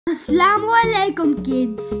Assalamu alaikum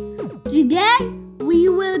kids. Today we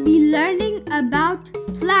will be learning about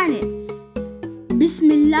planets.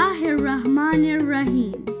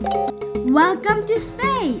 Bismillahirrahmanirrahim. Welcome to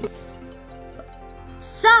space.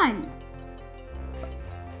 Sun,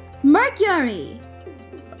 Mercury,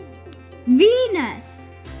 Venus,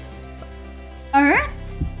 Earth,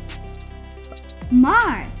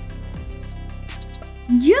 Mars,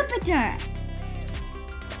 Jupiter,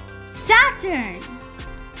 Saturn,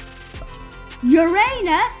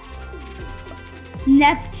 Uranus,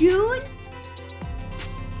 Neptune,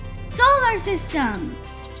 Solar System.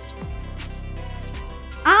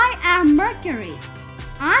 I am Mercury.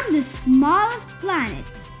 I'm the smallest planet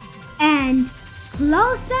and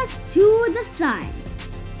closest to the Sun.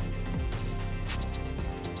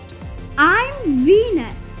 I'm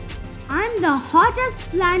Venus. I'm the hottest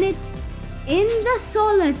planet in the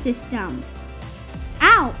solar system.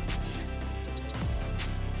 Ouch!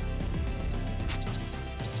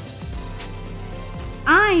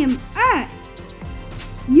 I am Earth.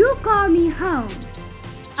 You call me home.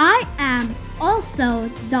 I am also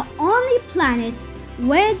the only planet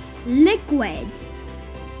with liquid.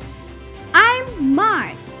 I'm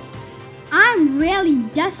Mars. I'm really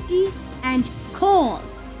dusty and cold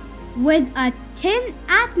with a thin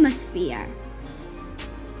atmosphere.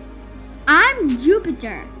 I'm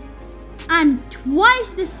Jupiter. I'm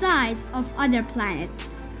twice the size of other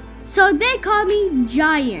planets, so they call me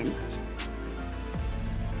giant.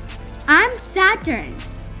 I'm Saturn.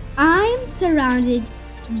 I'm surrounded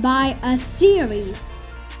by a series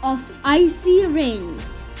of icy rings.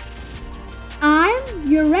 I'm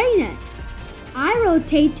Uranus. I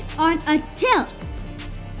rotate on a tilt,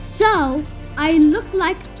 so I look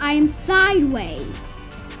like I'm sideways.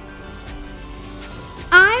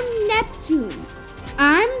 I'm Neptune.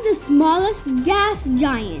 I'm the smallest gas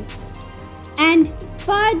giant and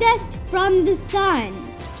farthest from the Sun.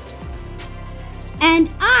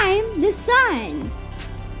 And I'm the Sun.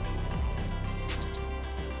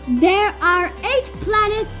 There are 8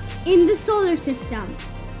 planets in the solar system: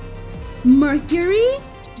 Mercury,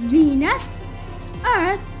 Venus,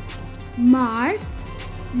 Earth, Mars,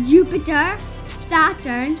 Jupiter,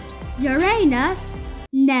 Saturn, Uranus,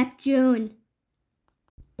 Neptune.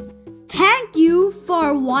 Thank you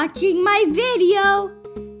for watching my video.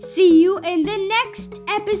 See you in the next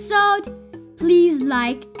episode. Please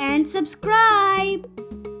like and subscribe.